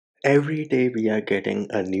Every day we are getting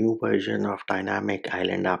a new version of Dynamic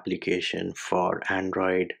Island application for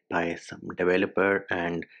Android by some developer,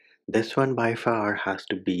 and this one by far has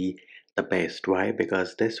to be the best. Why?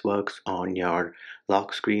 Because this works on your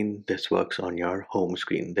lock screen, this works on your home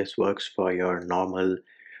screen, this works for your normal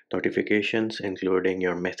notifications including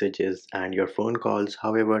your messages and your phone calls.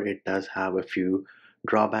 However, it does have a few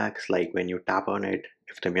drawbacks, like when you tap on it,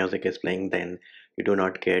 if the music is playing, then you do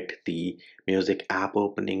not get the music app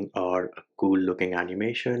opening or a cool looking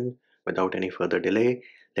animation. Without any further delay,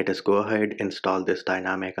 let us go ahead, install this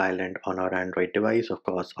dynamic island on our Android device. Of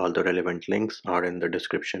course, all the relevant links are in the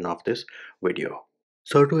description of this video.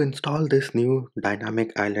 So to install this new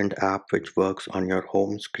Dynamic Island app, which works on your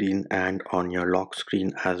home screen and on your lock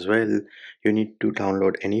screen as well, you need to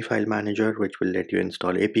download any file manager which will let you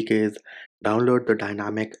install APKs. Download the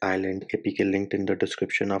Dynamic Island APK linked in the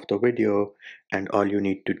description of the video, and all you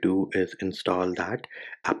need to do is install that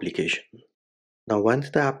application. Now, once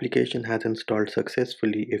the application has installed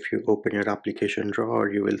successfully, if you open your application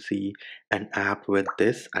drawer, you will see an app with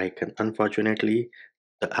this icon. Unfortunately,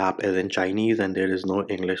 the app is in Chinese and there is no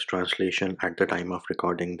English translation at the time of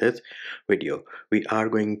recording this video. We are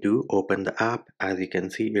going to open the app. As you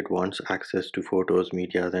can see, it wants access to photos,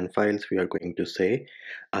 medias, and files. We are going to say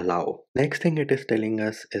allow. Next thing it is telling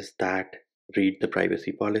us is that read the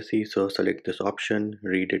privacy policy. So select this option,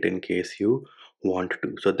 read it in case you want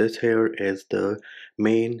to. So this here is the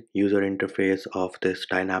main user interface of this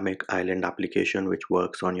dynamic island application, which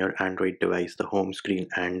works on your Android device, the home screen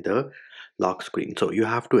and the lock screen. So you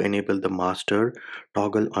have to enable the master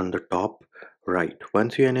toggle on the top right.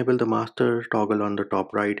 Once you enable the master toggle on the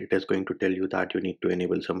top right, it is going to tell you that you need to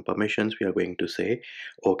enable some permissions. We are going to say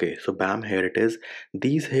okay. So bam, here it is.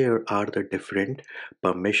 These here are the different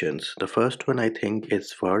permissions. The first one I think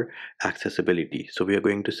is for accessibility, so we are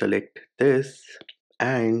going to select this,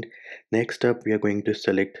 and next up we are going to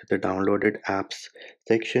select the downloaded apps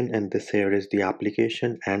section, and this here is the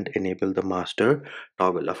application, and enable the master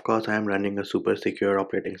toggle. Of course, I am running a super secure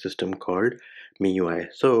operating system called MIUI,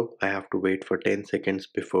 so I have to wait for 10 seconds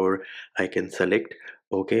before I can select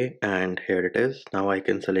okay, and here it is. Now I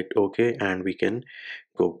can select okay and we can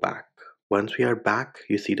go back. Once we are back,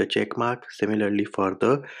 you see the check mark. Similarly for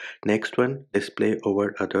the next one, display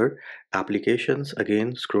over other applications.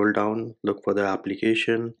 Again, scroll down, look for the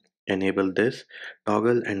application, enable this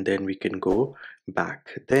toggle, and then we can go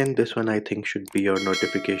back. Then this one I think should be your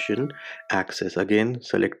notification access. Again,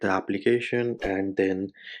 select the application and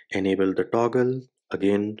then enable the toggle.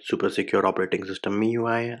 Again, super secure operating system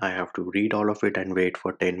MIUI. I have to read all of it and wait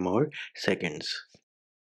for 10 more seconds.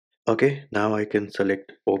 Okay, now I can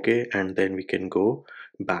select OK and then we can go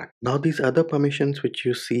back. Now these other permissions which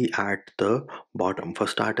you see at the bottom. For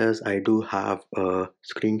starters, I do have a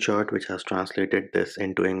screenshot which has translated this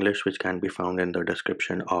into English, which can be found in the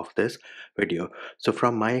description of this video. So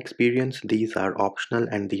from my experience, these are optional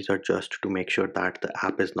and these are just to make sure that the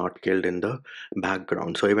app is not killed in the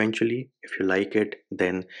background. So eventually, if you like it,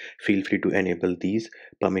 then feel free to enable these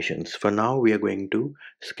permissions. For now, we are going to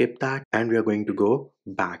skip that and we are going to go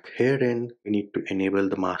back. Herein we need to enable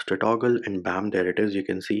the master toggle, and bam, there it is. You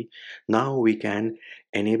can see now we can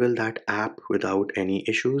enable that app without any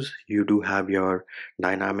issues. You do have your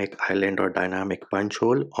dynamic island or dynamic punch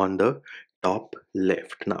hole on the top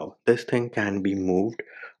left. Now this thing can be moved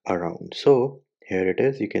around, so here it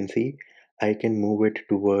is. You can see I can move it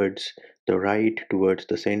towards the right, towards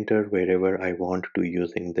the center, wherever I want to,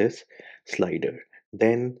 using this slider.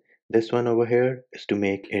 Then this one over here is to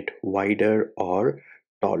make it wider or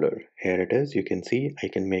taller. Here it is. You can see I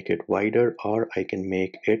can make it wider or I can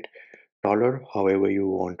make it taller, however you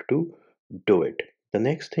want to do it. The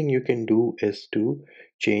next thing you can do is to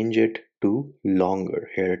change it to longer.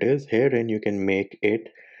 Here it is. Herein you can make it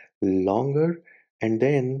longer, and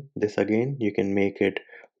then this again you can make it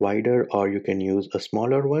wider, or you can use a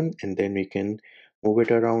smaller one, and then we can move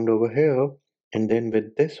it around over here, and then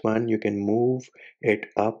with this one you can move it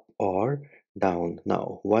up or down.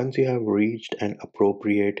 Now once you have reached an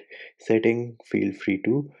appropriate setting, feel free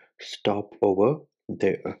to stop over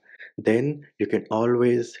there. Then you can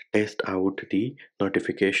always test out the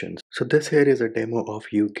notifications. So this here is a demo of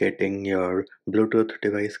you getting your Bluetooth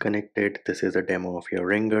device connected. This is a demo of your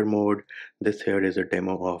ringer mode. This here is a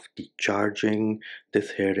demo of the charging.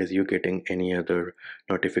 This here is you getting any other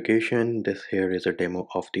notification. This here is a demo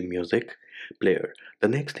of the music player. The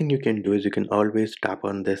next thing you can do is you can always tap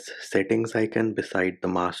on this settings icon beside the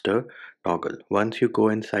master toggle. Once you go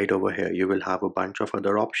inside over here, you will have a bunch of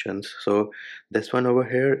other options. So this one over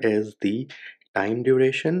here is the time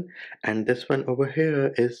duration, and this one over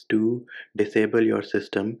here is to disable your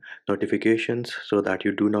system notifications so that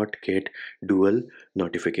you do not get dual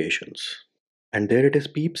notifications. And there it is,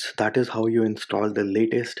 peeps. That is how you install the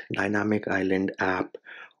latest Dynamic Island app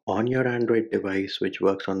on your Android device, which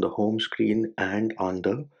works on the home screen and on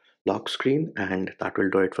the lock screen. And that will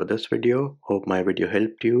do it for this video. Hope my video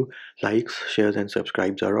helped you. Likes, shares, and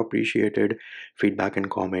subscribes are appreciated. Feedback and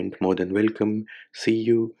comment more than welcome. See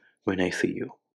you when I see you.